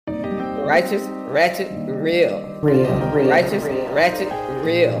Righteous, ratchet, real. Righteous, ratchet,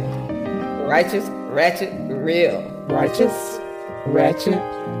 real. Righteous, ratchet, real. Righteous, ratchet,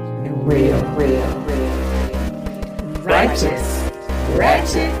 and real. Righteous,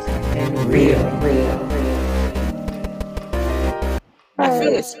 ratchet, and real. I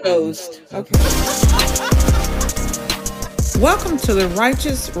feel exposed. Okay. Welcome to the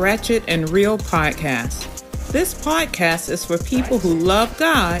Righteous, Ratchet, and Real podcast. This podcast is for people who love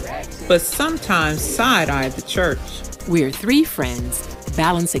God, but sometimes side-eye the church. We're three friends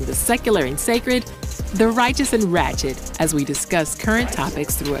balancing the secular and sacred, the righteous and ratchet, as we discuss current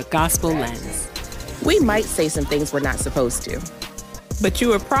topics through a gospel lens. We might say some things we're not supposed to. But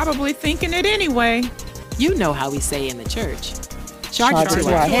you are probably thinking it anyway. You know how we say in the church. Charge it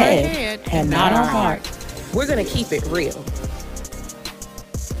to our head and not our heart. We're going to keep it real.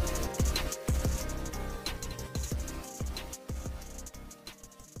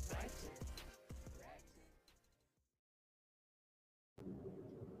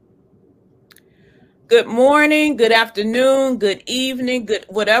 Good morning, good afternoon, good evening, good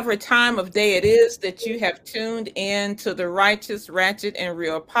whatever time of day it is that you have tuned in to the Righteous, Ratchet, and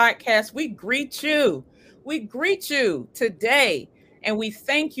Real podcast. We greet you. We greet you today, and we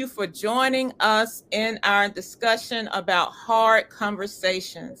thank you for joining us in our discussion about hard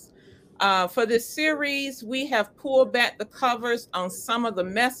conversations. For this series, we have pulled back the covers on some of the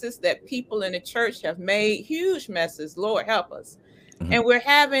messes that people in the church have made, huge messes, Lord help us. And we're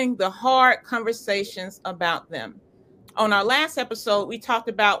having the hard conversations about them. On our last episode, we talked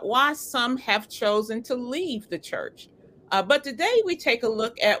about why some have chosen to leave the church. But today we take a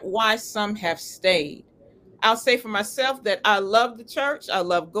look at why some have stayed. I'll say for myself that I love the church. I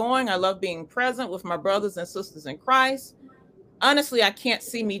love going. I love being present with my brothers and sisters in Christ. Honestly, I can't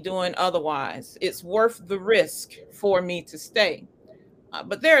see me doing otherwise. It's worth the risk for me to stay.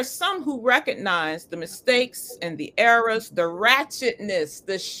 But there are some who recognize the mistakes and the errors, the ratchetness,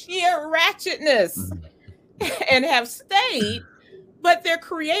 the sheer ratchetness, and have stayed, but they're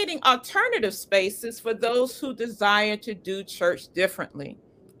creating alternative spaces for those who desire to do church differently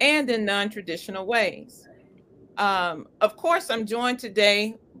and in non-traditional ways. Of course, I'm joined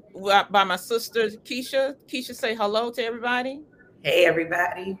today by my sister, Keisha. Keisha, say hello to everybody. Hey,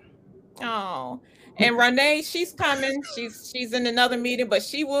 everybody. Oh, and Renee, she's coming. She's in another meeting, but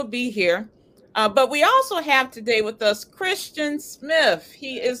she will be here. But we also have today with us Christian Smith.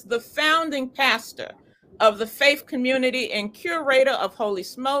 He is the founding pastor of the Faith Community and curator of Holy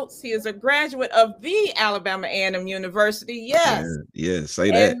Smokes. He is a graduate of the Alabama A&M University. Yes. Yes, say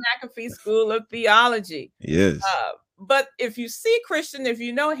that. And McAfee School of Theology. Yes. But if you see Christian, if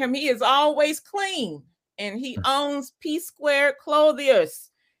you know him, he is always clean, and he owns P Squared Clothiers.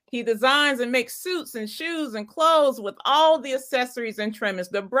 He designs and makes suits and shoes and clothes with all the accessories and trimmings.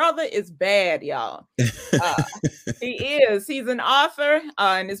 The brother is bad, y'all. He is. He's an author,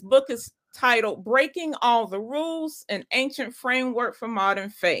 and his book is titled Breaking All the Rules, an Ancient Framework for Modern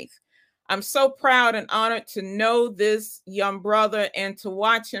Faith. I'm so proud and honored to know this young brother and to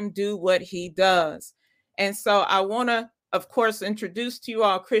watch him do what he does. And so I want to, of course, introduce to you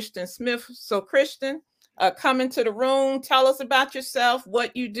all Christian Smith. So Christian, come into the room, tell us about yourself,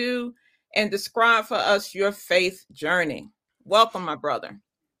 what you do, and describe for us your faith journey. Welcome, my brother.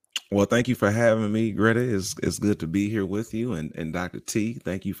 Well, thank you for having me, Greta. It's good to be here with you, and Dr. T.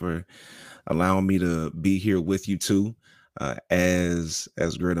 Thank you for allowing me to be here with you too. As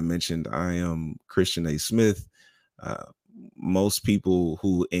Greta mentioned, I am Christian A. Smith. Most people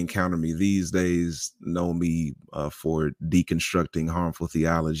who encounter me these days know me for deconstructing harmful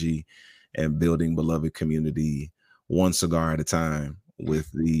theology and building beloved community one cigar at a time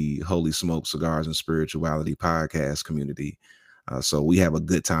with the Holy Smoke Cigars and Spirituality podcast community. So we have a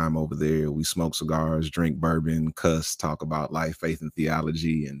good time over there. We smoke cigars, drink bourbon, cuss, talk about life, faith, and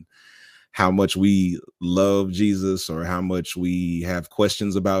theology, and how much we love Jesus, or how much we have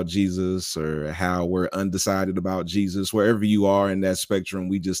questions about Jesus, or how we're undecided about Jesus. Wherever you are in that spectrum,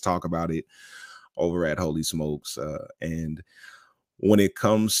 we just talk about it over at Holy Smokes. And when it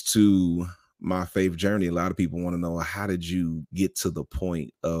comes to my faith journey, a lot of people want to know, how did you get to the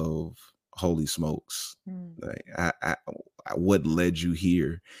point of Holy Smokes? Like, what led you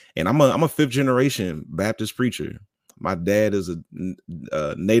here? And I'm a fifth generation Baptist preacher. My dad is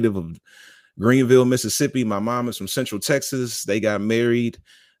a native of Greenville, Mississippi. My mom is from Central Texas. They got married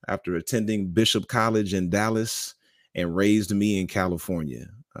after attending Bishop College in Dallas and raised me in California.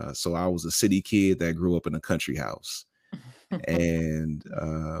 So I was a city kid that grew up in a country house. And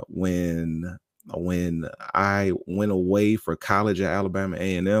when I went away for college at Alabama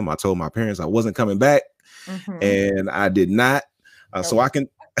A&M, I told my parents I wasn't coming back, and I did not. So I can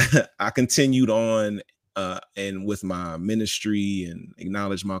I continued on and with my ministry and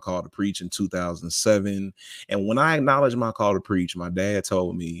acknowledged my call to preach in 2007. And when I acknowledged my call to preach, my dad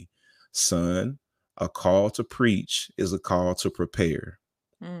told me, son, a call to preach is a call to prepare.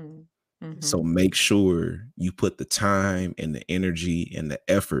 So make sure you put the time and the energy and the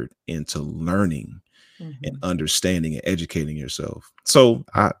effort into learning and understanding and educating yourself. So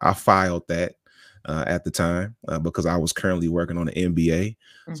I filed that at the time because I was currently working on an MBA.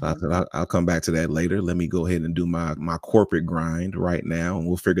 So I said, I'll come back to that later. Let me go ahead and do my corporate grind right now, and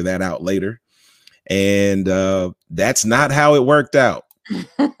we'll figure that out later. And that's not how it worked out.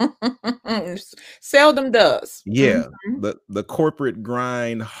 Seldom does. Yeah. The corporate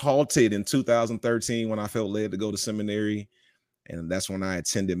grind halted in 2013 when I felt led to go to seminary. And that's when I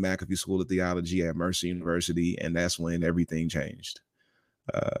attended McAfee School of Theology at Mercer University. And that's when everything changed.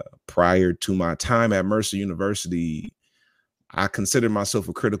 Prior to my time at Mercer University, I considered myself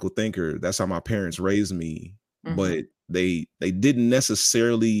a critical thinker. That's how my parents raised me. But they didn't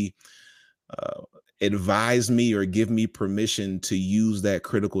necessarily advise me or give me permission to use that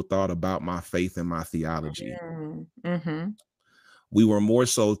critical thought about my faith and my theology. We were more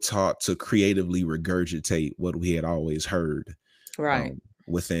so taught to creatively regurgitate what we had always heard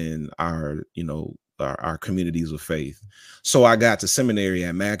within our, our communities of faith. So I got to seminary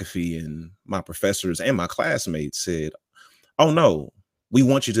at McAfee, and my professors and my classmates said, oh no, we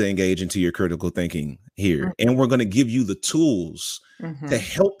want you to engage into your critical thinking here. And we're going to give you the tools to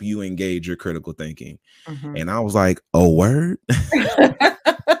help you engage your critical thinking. And I was like, oh, word.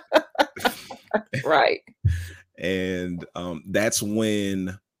 Right. And that's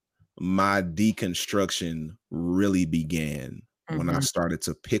when my deconstruction really began, when I started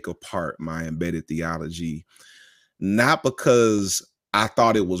to pick apart my embedded theology, not because I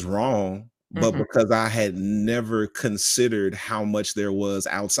thought it was wrong, but because I had never considered how much there was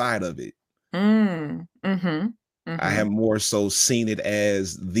outside of it. I have more so seen it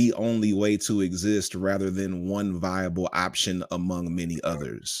as the only way to exist rather than one viable option among many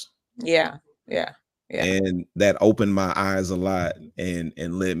others. Yeah. And that opened my eyes a lot and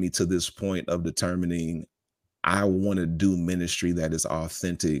led me to this point of determining I want to do ministry that is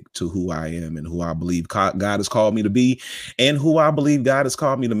authentic to who I am and who I believe God has called me to be, and who I believe God has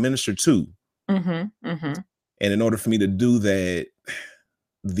called me to minister to. And in order for me to do that,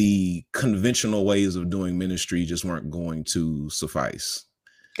 the conventional ways of doing ministry just weren't going to suffice.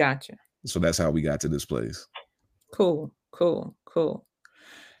 Gotcha. So that's how we got to this place. Cool.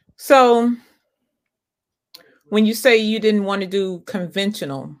 So when you say you didn't want to do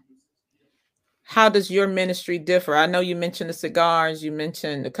conventional, how does your ministry differ? I know you mentioned the cigars, you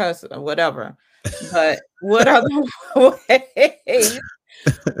mentioned the cuss, or whatever, but what other ways?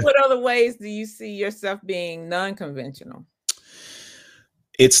 What other ways do you see yourself being non-conventional?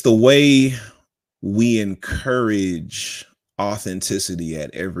 It's the way we encourage authenticity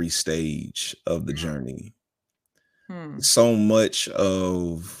at every stage of the journey. So much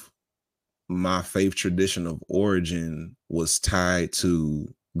of my faith tradition of origin was tied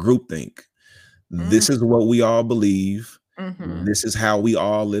to groupthink. This is what we all believe. This is how we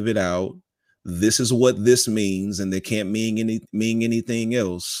all live it out. This is what this means, and they can't mean anything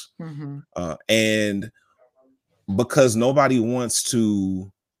else. And because nobody wants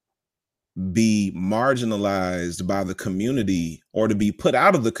to be marginalized by the community or to be put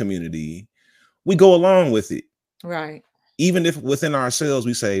out of the community, we go along with it. Right. Even if within ourselves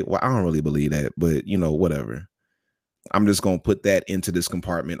we say, well, I don't really believe that, but whatever. I'm just going to put that into this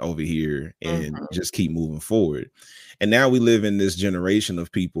compartment over here and just keep moving forward. And now we live in this generation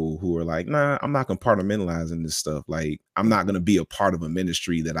of people who are like, nah, I'm not compartmentalizing this stuff. Like, I'm not going to be a part of a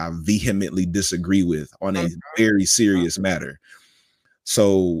ministry that I vehemently disagree with on a very serious matter.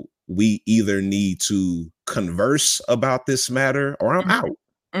 So we either need to converse about this matter or I'm out.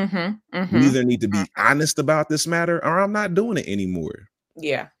 We either need to be honest about this matter or I'm not doing it anymore.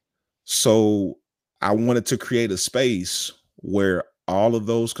 Yeah. So I wanted to create a space where all of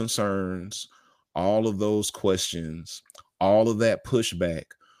those concerns, all of those questions, all of that pushback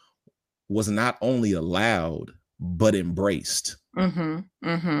was not only allowed, but embraced.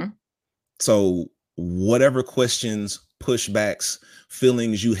 So whatever questions, pushbacks,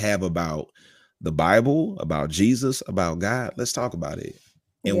 feelings you have about the Bible, about Jesus, about God, let's talk about it.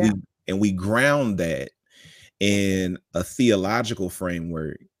 And we ground that in a theological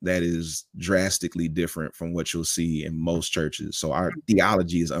framework that is drastically different from what you'll see in most churches. So our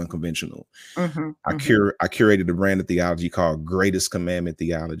theology is unconventional. I curated a brand of theology called Greatest Commandment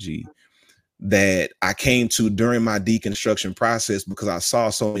Theology. that I came to during my deconstruction process, because I saw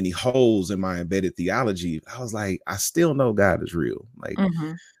so many holes in my embedded theology. I was like, I still know God is real. Like,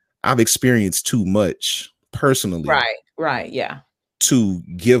 I've experienced too much personally. Right. Yeah. To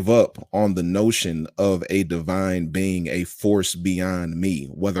give up on the notion of a divine being, a force beyond me,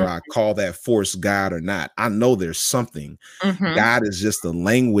 whether I call that force God or not. I know there's something. God is just the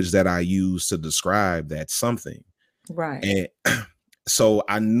language that I use to describe that something. Right. And so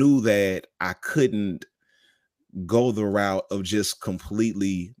I knew that I couldn't go the route of just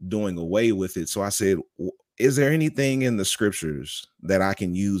completely doing away with it. So I said, is there anything in the scriptures that I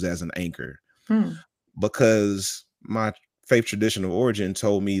can use as an anchor? Because my faith tradition of origin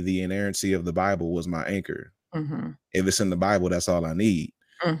told me the inerrancy of the Bible was my anchor. If it's in the Bible, that's all I need.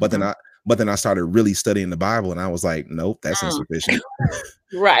 But then I started really studying the Bible, and I was like, nope, that's insufficient.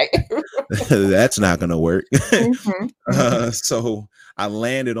 Right. That's not going to work. So I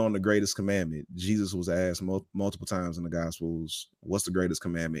landed on the greatest commandment. Jesus was asked multiple times in the Gospels, what's the greatest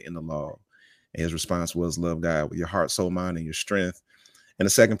commandment in the law? And his response was, love God with your heart, soul, mind, and your strength. And the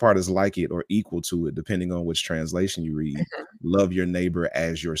second part is like it or equal to it, depending on which translation you read. Love your neighbor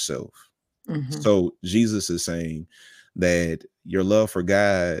as yourself. So Jesus is saying that your love for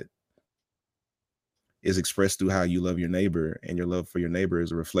God is expressed through how you love your neighbor, and your love for your neighbor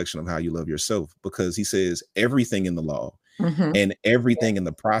is a reflection of how you love yourself, because he says everything in the law and everything in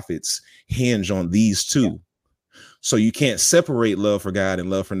the prophets hinge on these two. So you can't separate love for God and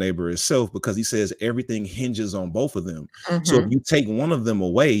love for neighbor itself, because he says everything hinges on both of them. So if you take one of them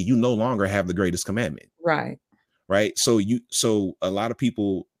away, you no longer have the greatest commandment. Right. So a lot of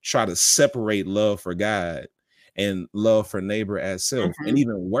people try to separate love for God and love for neighbor as self. And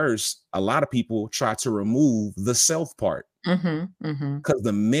even worse, a lot of people try to remove the self part. Because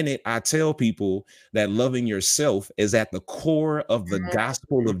the minute I tell people that loving yourself is at the core of the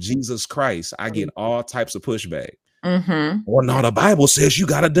gospel of Jesus Christ, I get all types of pushback. Well, no, the Bible says you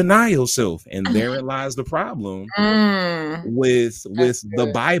got to deny yourself. And therein lies the problem with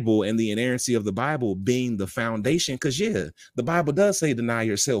the Bible and the inerrancy of the Bible being the foundation. Because, yeah, the Bible does say deny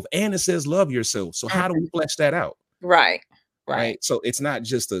yourself, and it says love yourself. So how do we flesh that out? Right. So it's not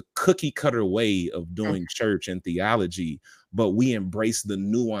just a cookie cutter way of doing church and theology, but we embrace the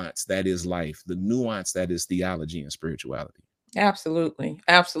nuance that is life, the nuance that is theology and spirituality. Absolutely.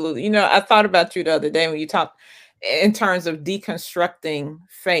 You know, I thought about you the other day when you talked in terms of deconstructing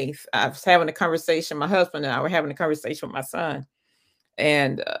faith. I was having a conversation, my husband and I were having a conversation with my son,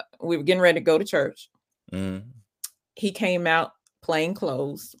 and we were getting ready to go to church. He came out plain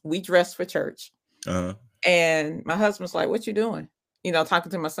clothes. We dressed for church. And my husband's like, what you doing? You know,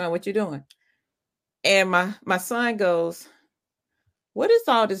 talking to my son, what you doing? And my son goes, what is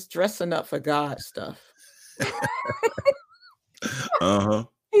all this dressing up for God stuff?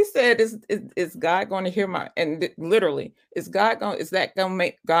 He said, is God going to hear my, and literally, is that going to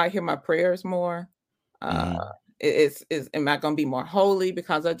make God hear my prayers more? Am I going to be more holy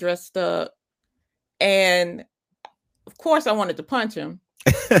because I dressed up? And of course I wanted to punch him.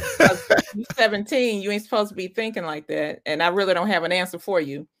 You're 17, you ain't supposed to be thinking like that, and I really don't have an answer for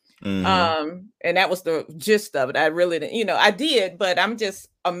you. And that was the gist of it. I really didn't, you know, I did, but I'm just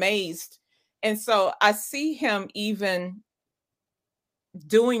amazed. And so I see him even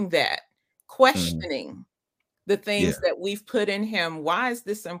doing that, questioning the things that we've put in him. Why is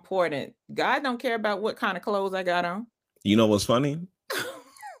this important? God don't care about what kind of clothes I got on. You know what's funny?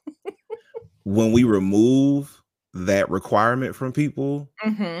 When we remove that requirement from people,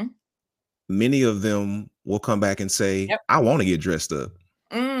 many of them will come back and say, I want to get dressed up.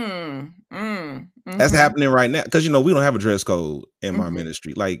 That's happening right now, because, you know, we don't have a dress code in my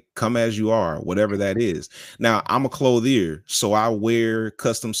ministry. Like, come as you are, whatever that is. Now, I'm a clothier, so I wear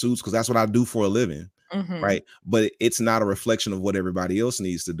custom suits because that's what I do for a living. Right. But it's not a reflection of what everybody else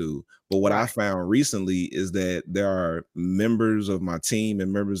needs to do. But what I found recently is that there are members of my team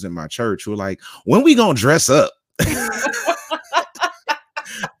and members in my church who are like, when we gonna dress up?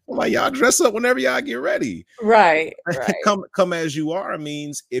 I'm like, y'all dress up whenever y'all get ready. Right. Come as you are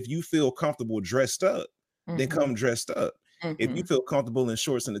means if you feel comfortable dressed up, then come dressed up. If you feel comfortable in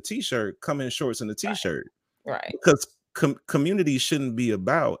shorts and a t-shirt, come in shorts and a t-shirt. Right. Because community shouldn't be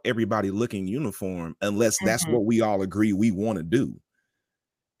about everybody looking uniform unless that's what we all agree we want to do.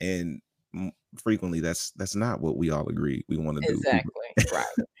 And frequently that's not what we all agree we want to do. Exactly. Right.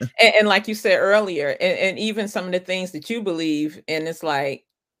 And like you said earlier, and even some of the things that you believe in, it's like,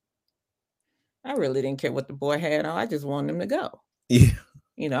 I really didn't care what the boy had on. I just wanted him to go. Yeah.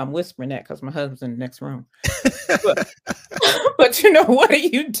 You know, I'm whispering that because my husband's in the next room. But you know, what do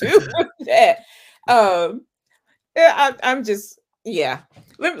you do with that? I'm just,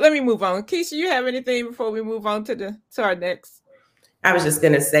 let me move on. Keisha, you have anything before we move on to our next? I was just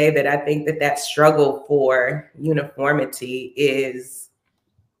going to say that I think that struggle for uniformity is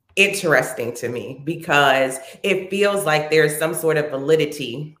interesting to me because it feels like there's some sort of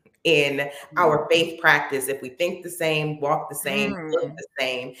validity in our faith practice if we think the same, walk the same, look the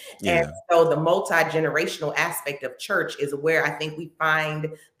same. And so the multi-generational aspect of church is where I think we find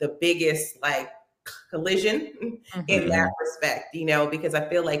the biggest collision in that respect, because I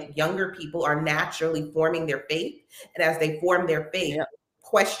feel like younger people are naturally forming their faith, and as they form their faith,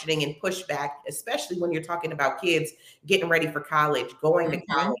 questioning and pushback, especially when you're talking about kids getting ready for college, going to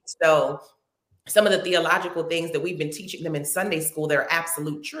college. So some of the theological things that we've been teaching them in Sunday school that are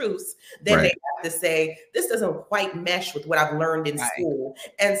absolute truths, then they have to say, this doesn't quite mesh with what I've learned in school.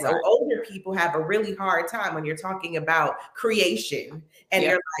 And so older people have a really hard time when you're talking about creation and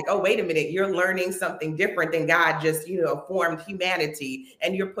you're like, oh, wait a minute, you're learning something different than God just, formed humanity,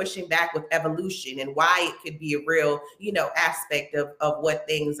 and you're pushing back with evolution and why it could be a real, aspect of what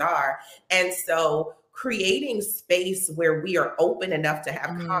things are. And so creating space where we are open enough to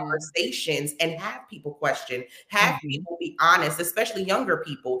have conversations and have people question, have people be honest, especially younger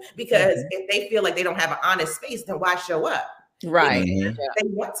people, because if they feel like they don't have an honest space, then why show up? Right. They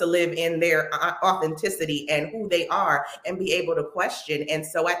want to live in their authenticity and who they are and be able to question. And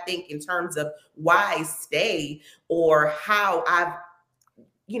so I think in terms of why stay or how I've,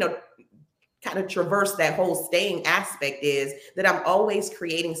 kind of traverse that whole staying aspect is that I'm always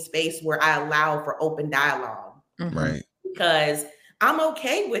creating space where I allow for open dialogue. Right. Because I'm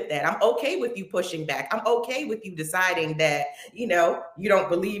okay with that. I'm okay with you pushing back. I'm okay with you deciding that, you don't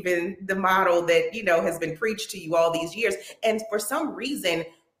believe in the model that, has been preached to you all these years. And for some reason,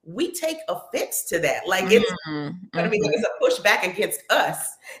 we take offense to that. Like it's, it's a pushback against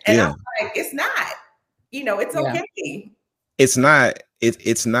us. And I'm like, it's not, it's okay. It's not,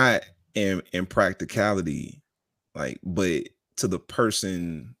 it's not in practicality, but to the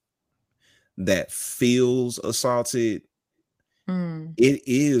person that feels assaulted, it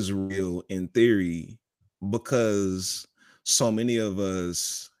is real in theory, because so many of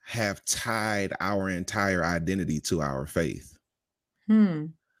us have tied our entire identity to our faith.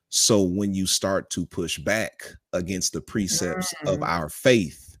 So when you start to push back against the precepts of our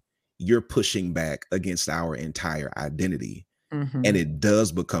faith, you're pushing back against our entire identity. And it does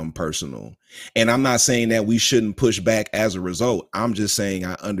become personal. And I'm not saying that we shouldn't push back as a result. I'm just saying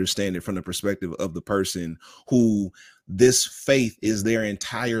I understand it from the perspective of the person who this faith is their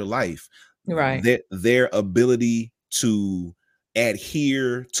entire life. Right. Their ability to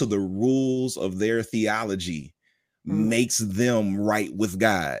adhere to the rules of their theology makes them right with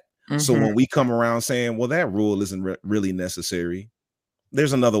God. So when we come around saying, well, that rule isn't really necessary,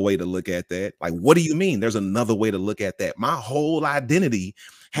 there's another way to look at that. Like, what do you mean? There's another way to look at that. My whole identity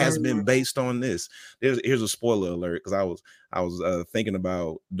has been based on this. Here's a spoiler alert, because I was thinking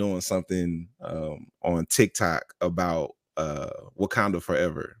about doing something on TikTok about Wakanda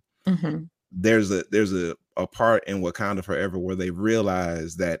Forever. There's a part in Wakanda Forever where they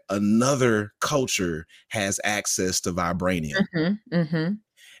realize that another culture has access to vibranium.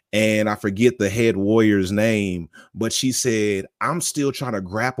 And I forget the head warrior's name, but she said, I'm still trying to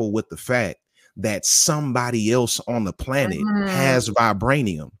grapple with the fact that somebody else on the planet has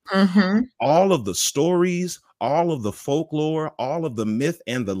vibranium. All of the stories, all of the folklore, all of the myth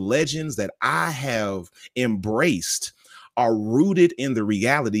and the legends that I have embraced are rooted in the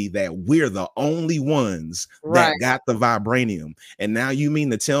reality that we're the only ones that got the vibranium. And now you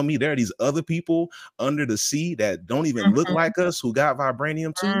mean to tell me there are these other people under the sea that don't even look like us who got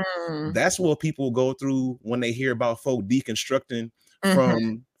vibranium too? That's what people go through when they hear about folk deconstructing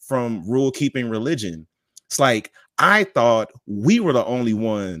from rule keeping religion. It's like, I thought we were the only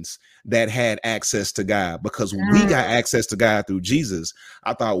ones that had access to God because we got access to God through Jesus.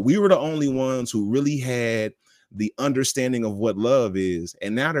 I thought we were the only ones who really had the understanding of what love is.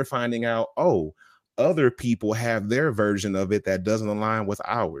 And now they're finding out, oh, other people have their version of it that doesn't align with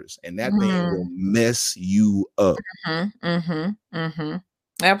ours. And that thing will mess you up.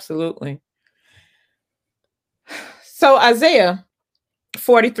 Absolutely. So Isaiah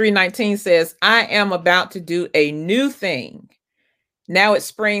 43:19 says, I am about to do a new thing. Now it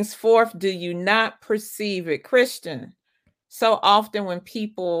springs forth. Do you not perceive it? Christian, so often when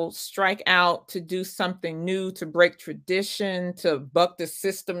people strike out to do something new, to break tradition, to buck the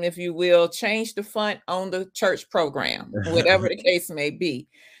system, if you will, change the font on the church program, whatever the case may be,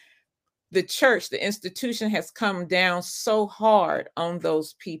 the church, the institution has come down so hard on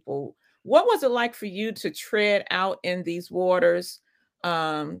those people. What was it like for you to tread out in these waters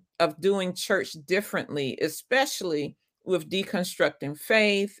of doing church differently, especially with deconstructing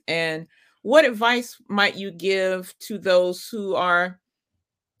faith, and what advice might you give to those who are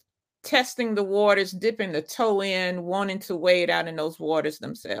testing the waters, dipping the toe in, wanting to wade out in those waters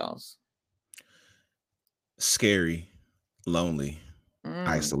themselves? Scary, lonely, Mm.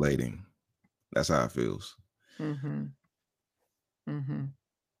 isolating. That's how it feels. Mm-hmm. Mm-hmm.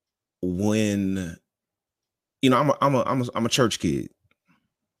 When, you know, I'm a church kid.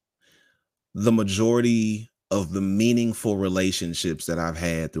 The majority of the meaningful relationships that I've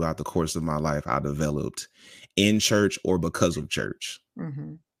had throughout the course of my life, I developed in church or because of church.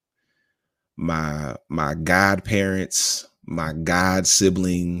 Mm-hmm. My godparents, my god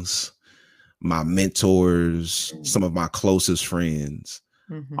siblings, my mentors, some of my closest friends,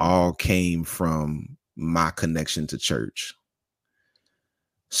 Mm-hmm. all came from my connection to church.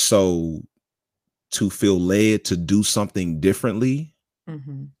 So to feel led to do something differently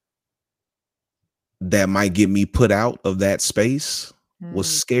Mm-hmm. that might get me put out of that space was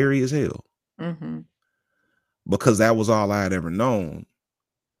scary as hell, Mm-hmm. because that was all I had ever known.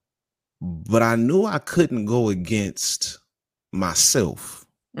 But I knew I couldn't go against myself.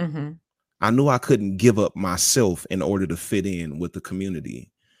 Mm-hmm. I knew I couldn't give up myself in order to fit in with the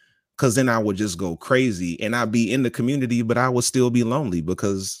community, because then I would just go crazy and I'd be in the community, but I would still be lonely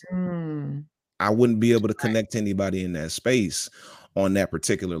because I wouldn't be able to connect to anybody in that space on that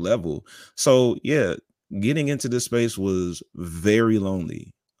particular level. So yeah, getting into this space was very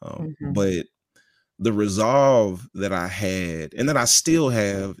lonely. But the resolve that I had and that I still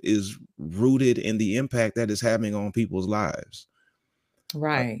have is rooted in the impact that it's having on people's lives.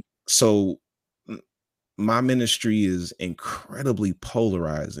 Right. So my ministry is incredibly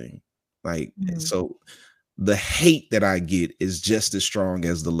polarizing. Like, so the hate that I get is just as strong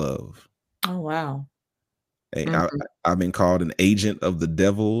as the love. Oh, wow. Hey, I've been called an agent of the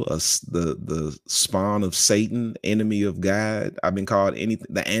devil, the spawn of Satan, enemy of God. I've been called anything,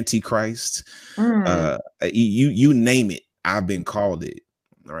 the Antichrist. You name it, I've been called it.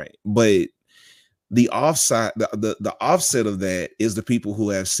 All right, but the offside, the offset of that is the people who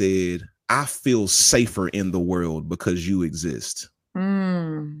have said, "I feel safer in the world because you exist."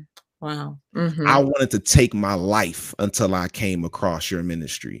 Wow. I wanted to take my life until I came across your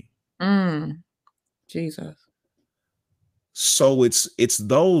ministry. Jesus. So it's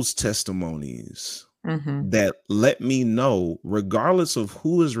those testimonies that let me know, regardless of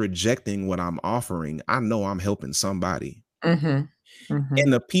who is rejecting what I'm offering, I know I'm helping somebody. And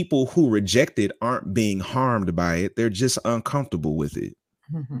the people who reject it aren't being harmed by it. They're just uncomfortable with it.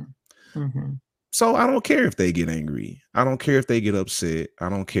 So I don't care if they get angry. I don't care if they get upset. I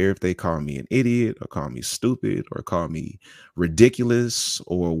don't care if they call me an idiot or call me stupid or call me ridiculous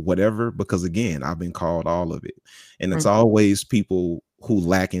or whatever, because again, I've been called all of it. And it's always people who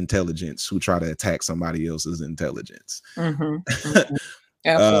lack intelligence who try to attack somebody else's intelligence.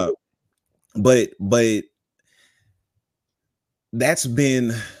 Absolutely. But that's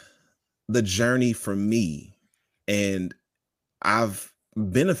been the journey for me. And I've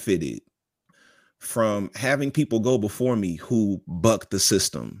benefited from having people go before me who bucked the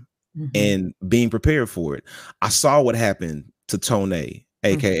system and being prepared for it. I saw what happened to Tone,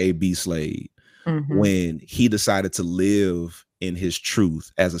 aka B Slade, when he decided to live in his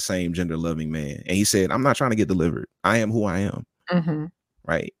truth as a same gender loving man. And he said, "I'm not trying to get delivered. I am who I am."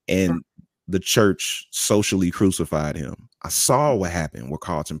 Right. And the church socially crucified him. I saw what happened with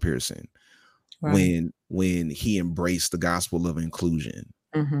Carlton Pearson when he embraced the gospel of inclusion.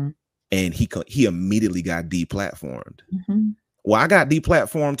 And he immediately got deplatformed. Well, I got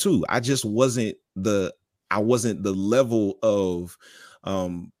deplatformed too. I just wasn't the level of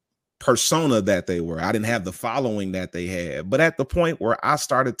persona that they were. I didn't have the following that they had. But at the point where I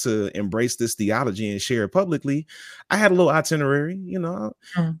started to embrace this theology and share it publicly, I had a little itinerary.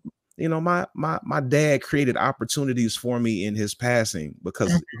 My dad created opportunities for me in his passing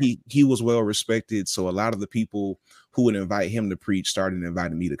because he was well respected. So a lot of the people who would invite him to preach started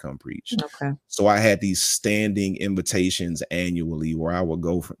inviting me to come preach. So I had these standing invitations annually where I would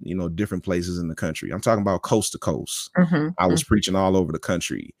go from, different places in the country. I'm talking about coast to coast. I was preaching all over the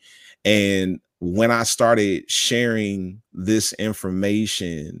country. And when I started sharing this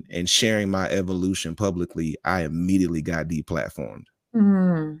information and sharing my evolution publicly, I immediately got deplatformed.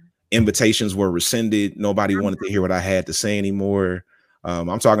 Invitations were rescinded. Nobody wanted to hear what I had to say anymore.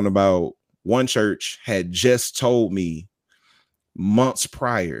 I'm talking about one church had just told me months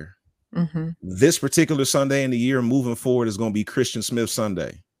prior, this particular Sunday in the year moving forward is going to be Christian Smith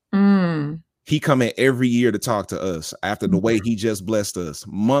Sunday. He come in every year to talk to us after the way he just blessed us.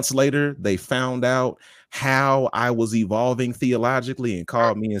 Months later, they found out how I was evolving theologically and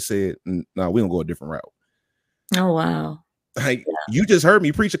called me and said, "No, we're going to go a different route." Oh, wow. Like, you just heard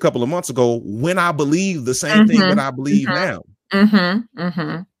me preach a couple of months ago when I believe the same thing that I believe now.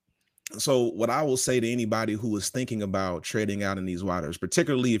 So what I will say to anybody who is thinking about treading out in these waters,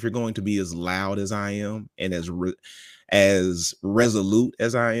 particularly if you're going to be as loud as I am and as resolute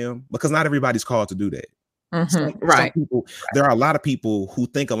as I am, because not everybody's called to do that. Some people, there are a lot of people who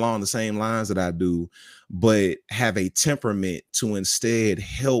think along the same lines that I do, but have a temperament to instead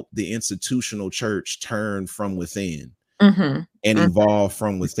help the institutional church turn from within and evolve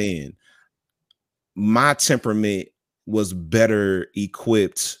from within. My temperament was better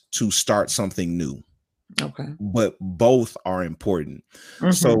equipped to start something new. Okay. But both are important.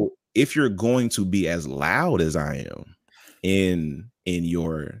 So if you're going to be as loud as I am in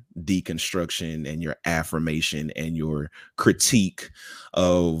your deconstruction and your affirmation and your critique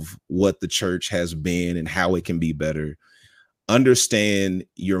of what the church has been and how it can be better, understand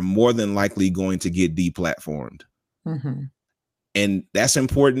you're more than likely going to get deplatformed. And that's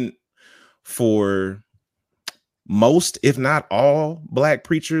important for most, if not all, Black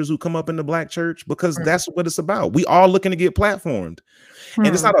preachers who come up in the Black church, because that's what it's about. We all looking to get platformed, and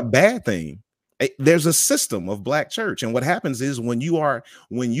it's not a bad thing. There's a system of Black church, and what happens is when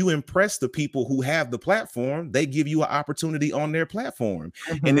you impress the people who have the platform, they give you an opportunity on their platform.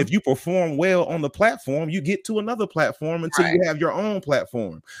 And if you perform well on the platform, you get to another platform until you have your own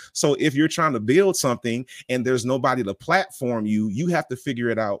platform. So if you're trying to build something and there's nobody to platform you, you have to figure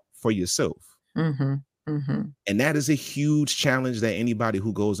it out for yourself. And that is a huge challenge that anybody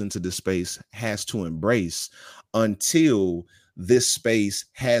who goes into this space has to embrace until this space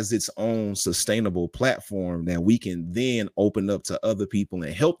has its own sustainable platform that we can then open up to other people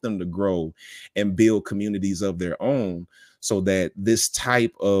and help them to grow and build communities of their own, so that this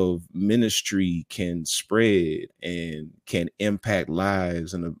type of ministry can spread and can impact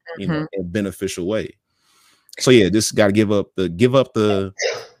lives in a beneficial way. So yeah, just got to give up the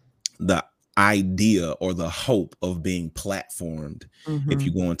idea or the hope of being platformed if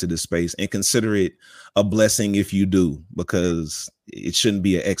you go into this space, and consider it a blessing if you do, because it shouldn't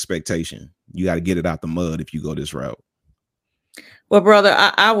be an expectation. You got to get it out the mud if you go this route. Well, brother,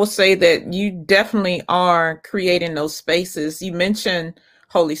 I will say that you definitely are creating those spaces. You mentioned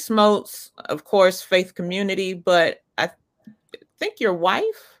Holy Smokes, of course, Faith Community, but I think your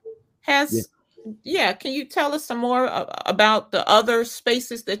wife has can you tell us some more about the other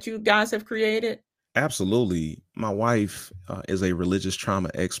spaces that you guys have created? Absolutely. My wife is a religious trauma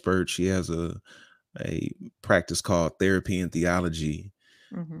expert. She has a practice called Therapy and Theology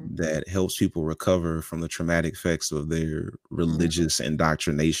that helps people recover from the traumatic effects of their religious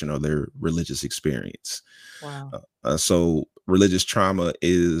indoctrination or their religious experience. Wow. So religious trauma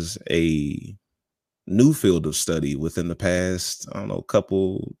is a new field of study within the past, I don't know,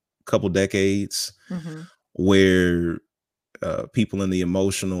 couple decades, where people in the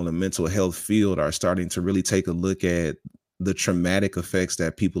emotional and mental health field are starting to really take a look at the traumatic effects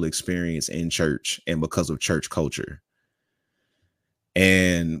that people experience in church and because of church culture.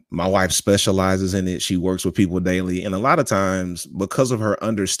 And my wife specializes in it. She works with people daily. And a lot of times, because of her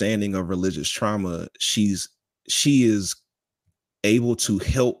understanding of religious trauma, she is able to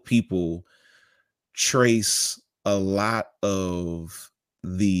help people trace a lot of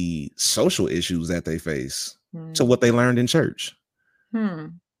the social issues that they face to what they learned in church.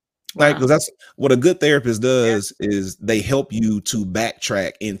 Like, because that's what a good therapist does, is they help you to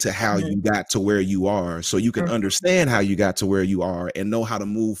backtrack into how you got to where you are, so you can understand how you got to where you are and know how to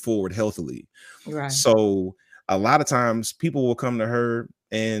move forward healthily. So a lot of times people will come to her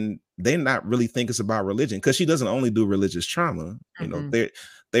and they're not really think it's about religion, because she doesn't only do religious trauma. You know,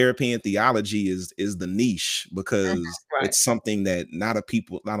 therapy and theology is the niche, because it's something that not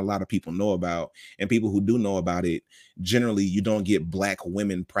a lot of people know about, and people who do know about it, generally you don't get Black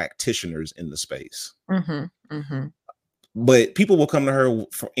women practitioners in the space. But people will come to her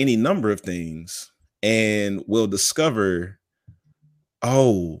for any number of things and will discover,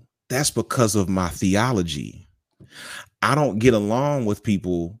 oh, that's because of my theology. I don't get along with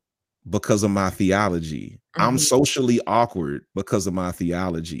people because of my theology. I'm socially awkward because of my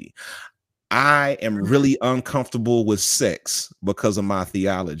theology. I am really uncomfortable with sex because of my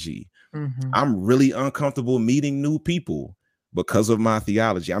theology. I'm really uncomfortable meeting new people because of my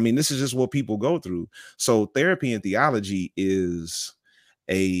theology. I mean, this is just what people go through. So therapy and theology is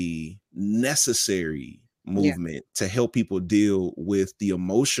a necessary movement to help people deal with the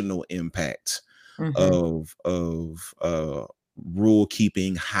emotional impact of rule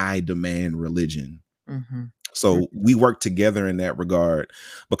keeping, high demand religion. So we work together in that regard,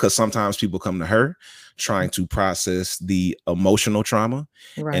 because sometimes people come to her trying to process the emotional trauma.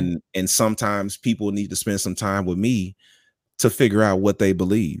 Right. And sometimes people need to spend some time with me to figure out what they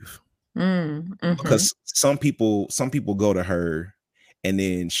believe. Because some people go to her and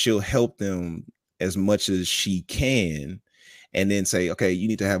then she'll help them as much as she can, and then say, okay, you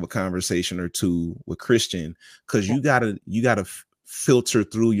need to have a conversation or two with Christian, because you gotta filter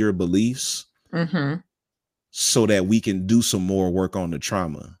through your beliefs so that we can do some more work on the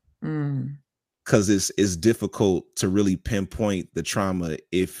trauma. Because it's difficult to really pinpoint the trauma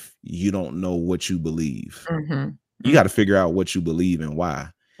if you don't know what you believe. You got to figure out what you believe and why.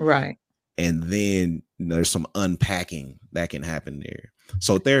 Right. And then there's some unpacking that can happen there.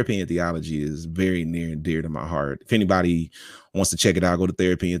 So therapy and theology is very near and dear to my heart. If anybody wants to check it out, go to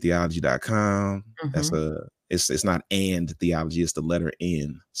therapyandtheology.com. That's it's not and theology, it's the letter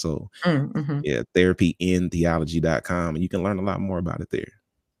N. So yeah, therapyandtheology.com, and you can learn a lot more about it there.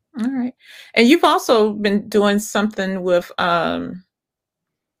 All right. And you've also been doing something with I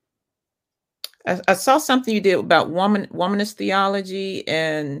saw something you did about womanist theology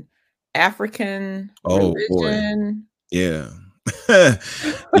and African religion. Boy. Yeah.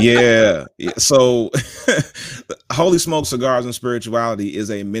 yeah. So Holy Smoke Cigars and Spirituality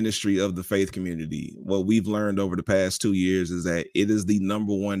is a ministry of the faith community. What we've learned over the past 2 years is that it is the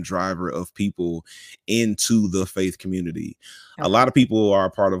number one driver of people into the faith community. A lot of people are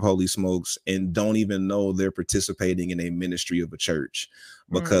a part of Holy Smokes and don't even know they're participating in a ministry of a church,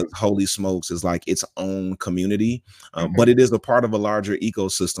 because Holy Smokes is like its own community, but it is a part of a larger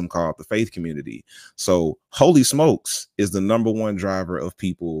ecosystem called the faith community. So Holy Smokes is the number one driver of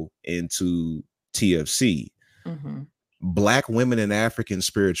people into TFC. Black women in African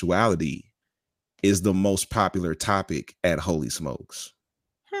spirituality is the most popular topic at Holy Smokes.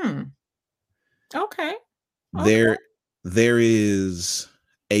 Okay. There is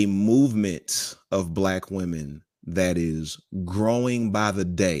a movement of Black women that is growing by the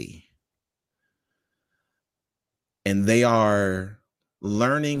day, and they are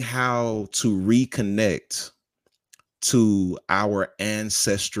learning how to reconnect to our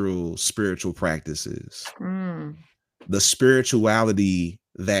ancestral spiritual practices, the spirituality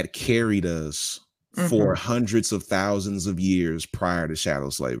that carried us for hundreds of thousands of years prior to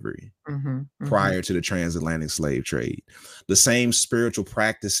chattel slavery, prior to the transatlantic slave trade, the same spiritual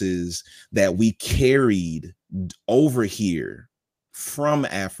practices that we carried over here from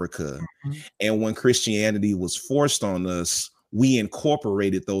Africa. And when Christianity was forced on us, we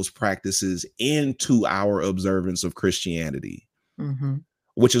incorporated those practices into our observance of Christianity,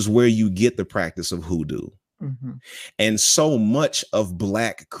 which is where you get the practice of hoodoo. And so much of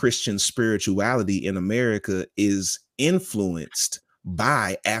Black Christian spirituality in America is influenced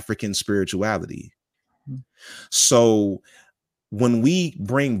by African spirituality. So when we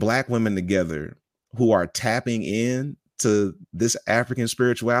bring Black women together who are tapping in to this African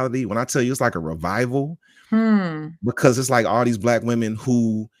spirituality, when I tell you it's like a revival, because it's like all these Black women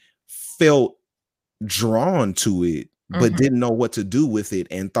who felt drawn to it, but didn't know what to do with it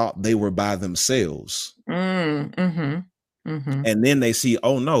and thought they were by themselves. And then they see,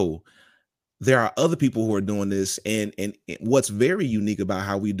 oh no, there are other people who are doing this. And what's very unique about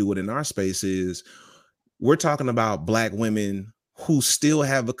how we do it in our space is we're talking about Black women who still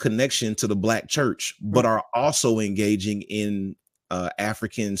have a connection to the Black church, but are also engaging in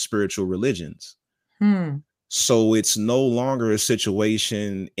African spiritual religions. So it's no longer a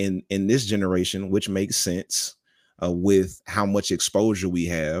situation in this generation, which makes sense with how much exposure we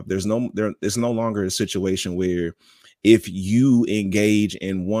have. There's no longer a situation where if you engage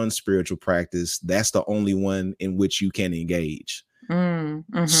in one spiritual practice, that's the only one in which you can engage.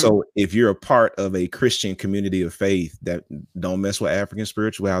 So if you're a part of a Christian community of faith that don't mess with African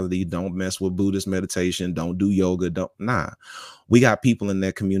spirituality, don't mess with Buddhist meditation, don't do yoga, we got people in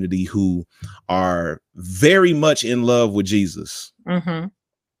that community who are very much in love with Jesus.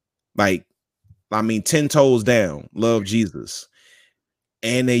 Like, I mean, 10 toes down, love Jesus.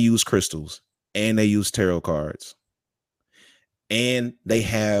 And they use crystals, and they use tarot cards, and they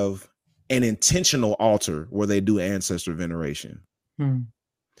have an intentional altar where they do ancestor veneration.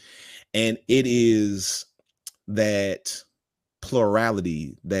 And it is that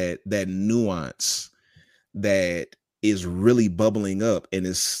plurality, that nuance that is really bubbling up and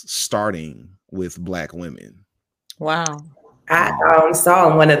is starting with Black women. Wow. I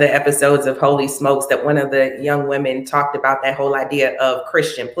saw in one of the episodes of Holy Smokes that one of the young women talked about that whole idea of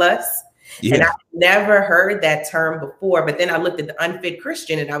Christian plus. And I've never heard that term before, but then I looked at the unfit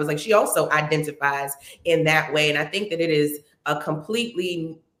Christian and I was like, she also identifies in that way. And I think that it is a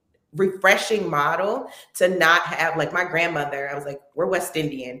completely refreshing model to not have, like, my grandmother, I was like, we're West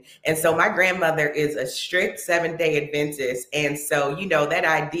Indian. And so my grandmother is a strict 7-day Adventist. And so, you know, that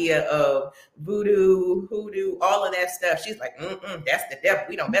idea of voodoo, hoodoo, all of that stuff, she's like, that's the devil.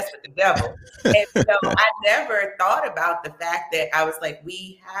 We don't mess with the devil. And so I never thought about the fact that I was like,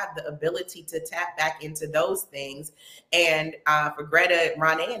 we have the ability to tap back into those things. And for Greta,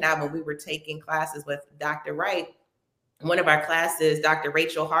 Ronnie, and I, when we were taking classes with Dr. Wright, one of our classes, Dr.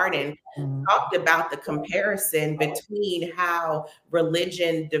 Rachel Harden, talked about the comparison between how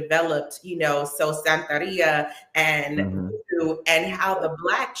religion developed, you know, so Santeria and voodoo, and how the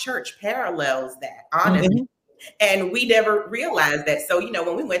Black church parallels that, honestly. And we never realized that. So, you know,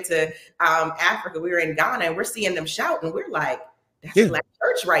 when we went to Africa, we were in Ghana, and we're seeing them shouting. We're like, that's a Black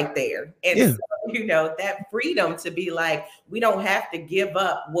church right there. And so, you know, that freedom to be like, we don't have to give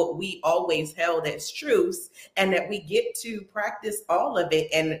up what we always held as truths, and that we get to practice all of it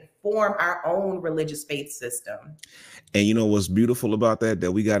and form our own religious faith system. And you know what's beautiful about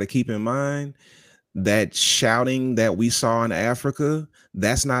that we got to keep in mind? That shouting that we saw in Africa,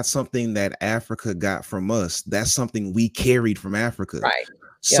 that's not something that Africa got from us. That's something we carried from Africa. Right.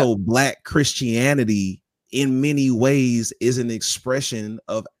 So Black Christianity, in many ways, is an expression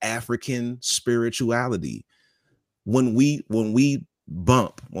of African spirituality. When we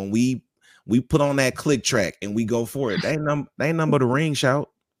bump, when we put on that click track and we go for it, they ain't nothing but a ring shout.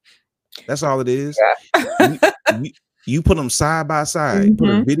 That's all it is. You put them side by side. You put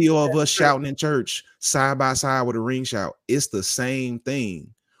a video of us shouting in church side by side with a ring shout. It's the same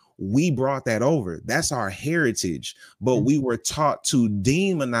thing. We brought that over. That's our heritage. But we were taught to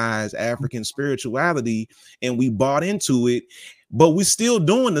demonize African spirituality, and we bought into it. But we're still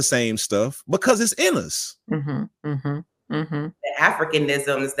doing the same stuff because it's in us. The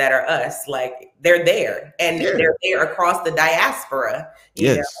Africanisms that are us, like, they're there, and they're there across the diaspora.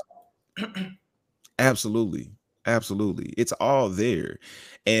 You know? Absolutely. It's all there.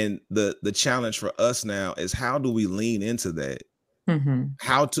 And the challenge for us now is, how do we lean into that?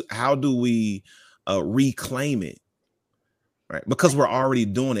 How do we reclaim it? Right? Because we're already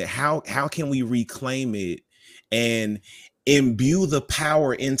doing it. How can we reclaim it and imbue the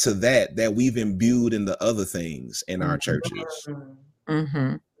power into that we've imbued in the other things in our churches?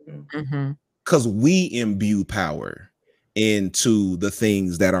 Because we imbue power into the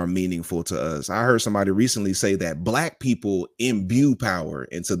things that are meaningful to us. I heard somebody recently say that Black people imbue power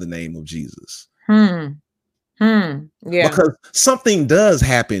into the name of Jesus. Because something does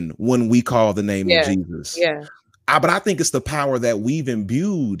happen when we call the name of Jesus. But I think it's the power that we've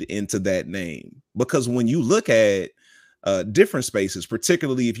imbued into that name. Because when you look at different spaces,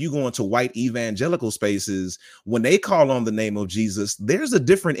 particularly if you go into white evangelical spaces, when they call on the name of Jesus, there's a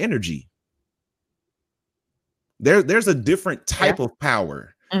different energy. There's a different type of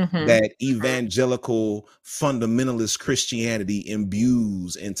power that evangelical fundamentalist Christianity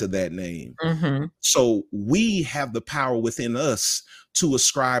imbues into that name. So we have the power within us to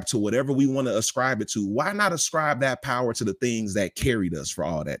ascribe to whatever we want to ascribe it to. Why not ascribe that power to the things that carried us for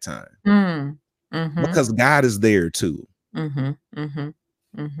all that time? Because God is there too.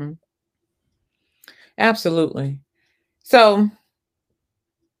 Absolutely. So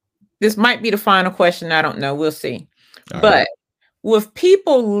this might be the final question. I don't know. We'll see. All but right. with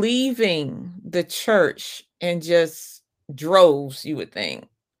people leaving the church in just droves, you would think,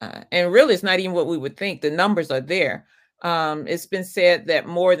 and really it's not even what we would think. The numbers are there. It's been said that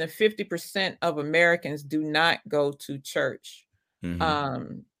more than 50% of Americans do not go to church.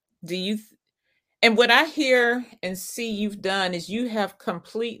 Do you and what I hear and see you've done is you have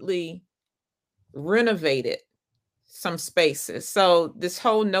completely renovated some spaces. So this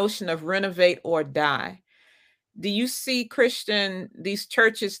whole notion of renovate or die. Do you see, Christian, these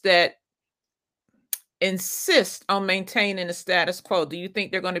churches that insist on maintaining the status quo? Do you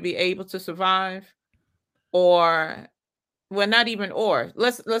think they're going to be able to survive? Or, well, not even or.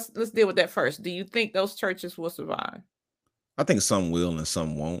 Let's deal with that first. Do you think those churches will survive? I think some will and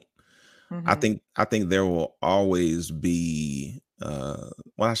some won't. I think there will always be well,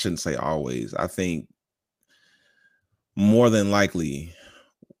 I shouldn't say always. I think more than likely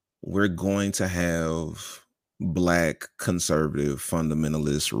we're going to have Black conservative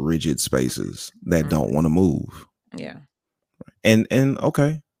fundamentalist rigid spaces that don't want to move. And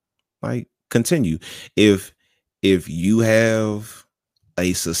okay, like, continue. If you have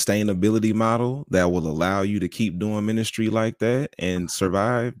a sustainability model that will allow you to keep doing ministry like that and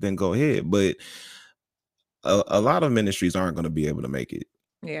survive, then go ahead. But a lot of ministries aren't going to be able to make it.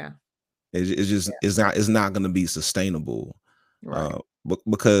 It's just it's not going to be sustainable,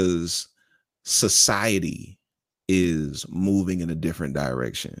 because society is moving in a different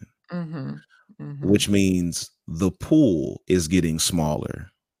direction. which means the pool is getting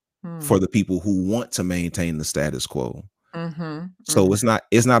smaller for the people who want to maintain the status quo. So it's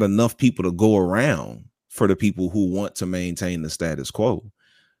not enough people to go around for the people who want to maintain the status quo.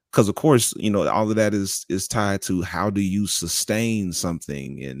 Because of course, all of that is tied to how do you sustain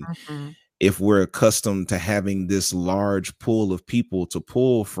something. And if we're accustomed to having this large pool of people to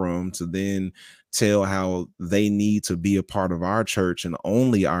pull from, to then tell how they need to be a part of our church and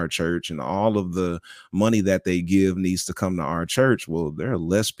only our church, and all of the money that they give needs to come to our church. Well, there are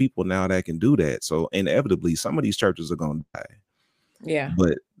less people now that can do that. So inevitably, some of these churches are going to die. Yeah.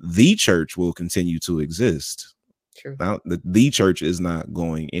 But the church will continue to exist. True. Now, the church is not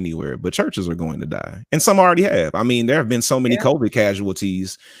going anywhere, but churches are going to die. And some already have. I mean, there have been so many COVID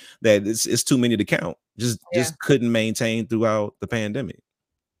casualties that it's too many to count. Just couldn't maintain throughout the pandemic.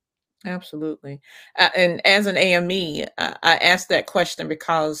 Absolutely. And as an AME, I asked that question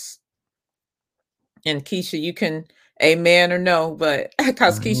because, and Keisha, you can amen or no, but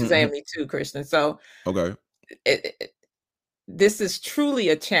because Keisha's AME too, Christian. So okay, this is truly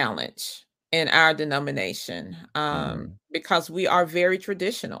a challenge in our denomination, because we are very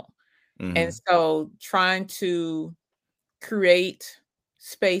traditional. And so trying to create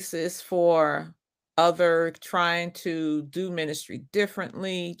spaces for trying to do ministry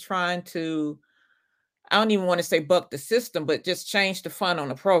differently, trying to, I don't even want to say buck the system, but just change the fun on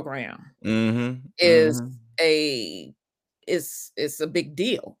the program is a big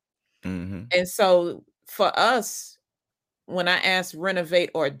deal. And so for us, when I ask renovate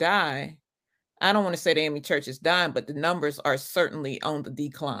or die, I don't want to say the AME Church is dying, but the numbers are certainly on the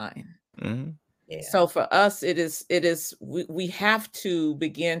decline. Yeah. So for us, we have to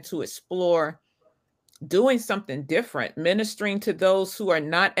begin to explore doing something different, ministering to those who are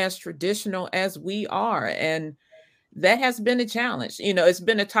not as traditional as we are. And that has been a challenge. It's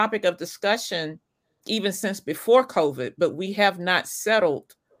been a topic of discussion even since before COVID, but we have not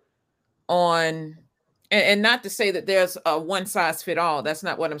settled on, and not to say that there's a one size fit all. That's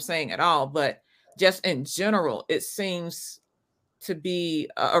not what I'm saying at all. But just in general, it seems to be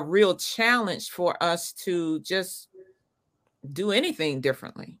a real challenge for us to just do anything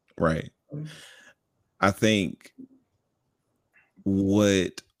differently. Right. I think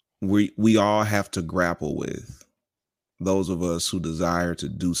what we all have to grapple with, those of us who desire to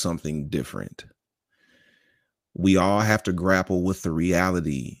do something different, we all have to grapple with the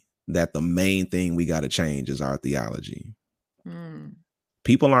reality that the main thing we got to change is our theology.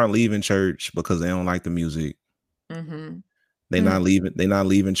 People aren't leaving church because they don't like the music. They're not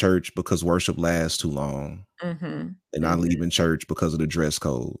leaving church because worship lasts too long. They're not leaving church because of the dress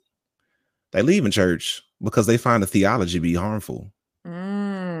code. They leave in church because they find the theology be harmful.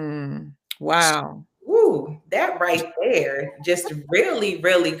 Wow. Ooh, that right there just really,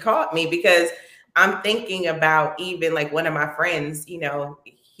 really caught me, because I'm thinking about even like one of my friends,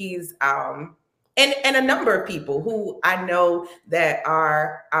 he's and a number of people who I know that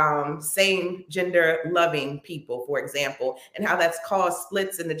are same gender loving people, for example, and how that's caused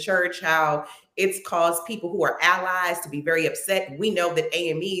splits in the church, how it's caused people who are allies to be very upset. We know that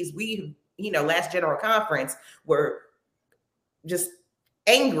AMEs, last General Conference were just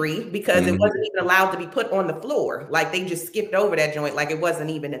angry because it wasn't even allowed to be put on the floor. Like they just skipped over that joint like it wasn't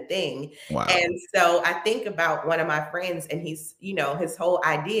even a thing. Wow. And so I think about one of my friends, and he's, his whole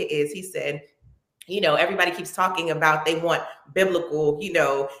idea is, he said, everybody keeps talking about they want biblical,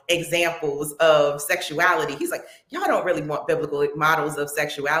 examples of sexuality. He's like, y'all don't really want biblical models of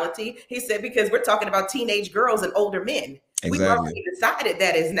sexuality. He said, because we're talking about teenage girls and older men. Exactly. We've already decided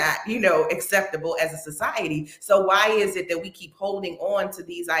that is not, acceptable as a society. So why is it that we keep holding on to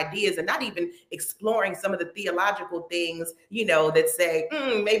these ideas and not even exploring some of the theological things, that say,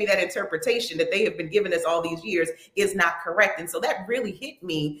 maybe that interpretation that they have been giving us all these years is not correct. And so that really hit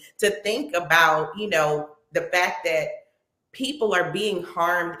me to think about, the fact that people are being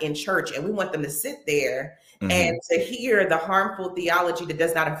harmed in church and we want them to sit there and to hear the harmful theology that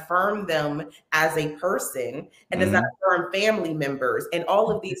does not affirm them as a person and does not affirm family members and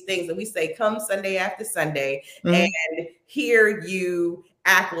all of these things. And we say, come Sunday after Sunday and hear you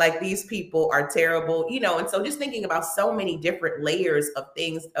act like these people are terrible, and so just thinking about so many different layers of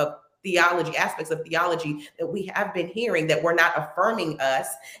things, of theology, aspects of theology that we have been hearing that were not affirming us.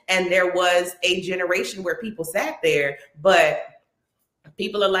 And there was a generation where people sat there, but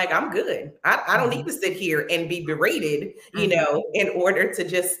people are like, I'm good. I don't need to sit here and be berated, in order to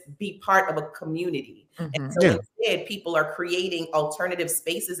just be part of a community. And so instead, people are creating alternative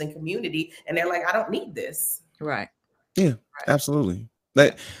spaces and community, and they're like, I don't need this. Right. Yeah, absolutely.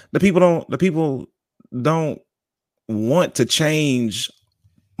 The people don't want to change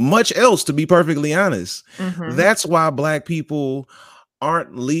much else, to be perfectly honest. Mhm. That's why Black people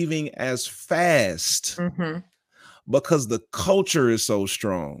aren't leaving as fast, Mhm. because the culture is so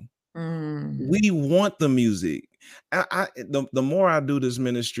strong. Mm. We want the music. The more I do this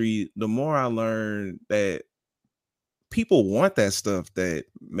ministry, the more I learn that people want that stuff that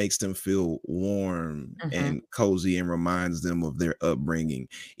makes them feel warm Mhm. and cozy and reminds them of their upbringing.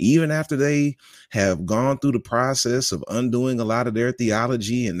 Even after they have gone through the process of undoing a lot of their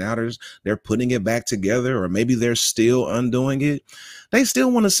theology and now they're putting it back together, or maybe they're still undoing it, they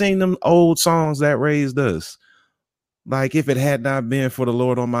still want to sing them old songs that raised us. Like, if it had not been for the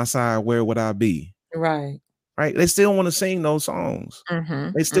Lord on my side, where would I be? Right. Right? They still want to sing those songs.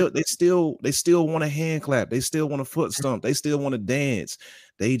 Mhm. They still want to hand clap. They still want to foot stomp. They still want to dance.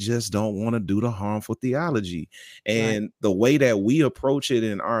 They just don't want to do the harmful theology. And the way that we approach it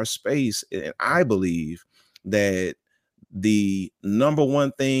in our space, and I believe that the number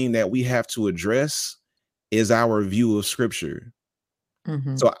one thing that we have to address is our view of scripture.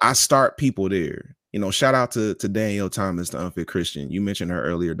 Mhm. So I start people there. You know, shout out to Danielle Thomas, the Unfit Christian. You mentioned her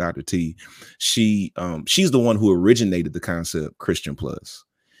earlier, Dr. T. She's the one who originated the concept Christian Plus.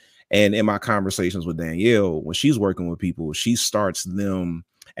 And in my conversations with Danielle, when she's working with people, she starts them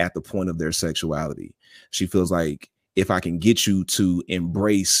at the point of their sexuality. She feels like, if I can get you to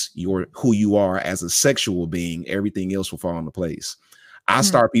embrace who you are as a sexual being, everything else will fall into place. I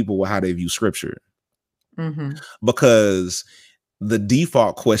start people with how they view scripture, because the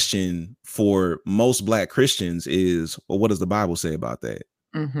default question for most Black Christians is, well, what does the Bible say about that?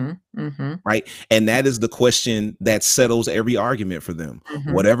 Right. And that is the question that settles every argument for them.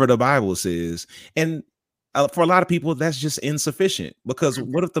 Whatever the Bible says. And for a lot of people, that's just insufficient, because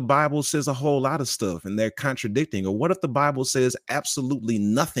what if the Bible says a whole lot of stuff and they're contradicting? Or what if the Bible says absolutely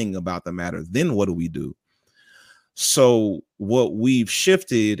nothing about the matter? Then what do we do? So what we've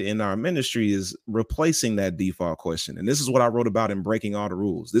shifted in our ministry is replacing that default question. And this is what I wrote about in Breaking All the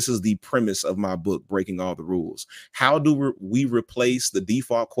Rules. This is the premise of my book, Breaking All the Rules. How do we replace the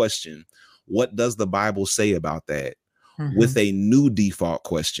default question, what does the Bible say about that, with a new default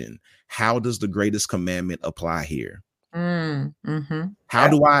question? How does the greatest commandment apply here? How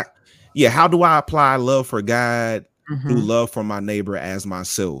do I apply love for God through love for my neighbor as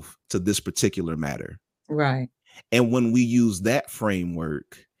myself to this particular matter? Right. And when we use that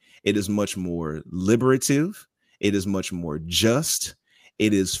framework, it is much more liberative. It is much more just.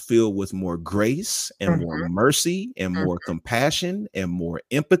 It is filled with more grace and more mercy and more compassion and more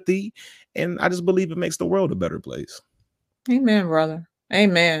empathy. And I just believe it makes the world a better place. Amen, brother.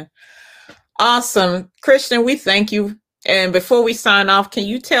 Amen. Awesome. Christian, we thank you. And before we sign off, can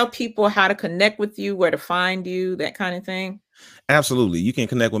you tell people how to connect with you, where to find you, that kind of thing? Absolutely. You can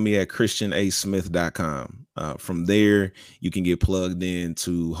connect with me at christianasmith.com. From there, you can get plugged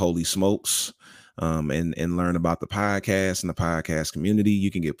into Holy Smokes, and learn about the podcast and the podcast community.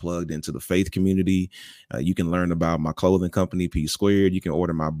 You can get plugged into the faith community. You can learn about my clothing company, P Squared. You can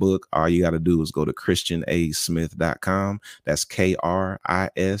order my book. All you got to do is go to christianasmith.com. That's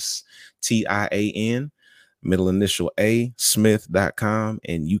KRISTIAN. Middle initial A, smith.com,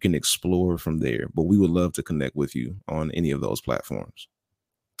 and you can explore from there. But we would love to connect with you on any of those platforms.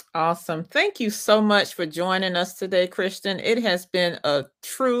 Awesome. Thank you so much for joining us today, Christian. It has been a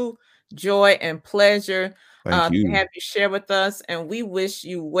true joy and pleasure to have you share with us. And we wish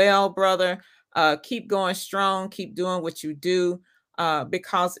you well, brother. Keep going strong. Keep doing what you do,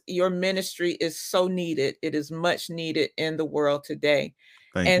 because your ministry is so needed. It is much needed in the world today.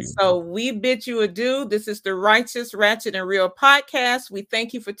 Thank you. So we bid you adieu. This is the Righteous, Ratchet, and Real podcast. We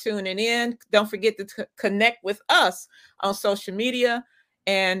thank you for tuning in. Don't forget to connect with us on social media,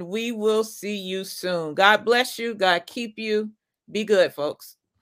 and we will see you soon. God bless you. God keep you. Be good, folks.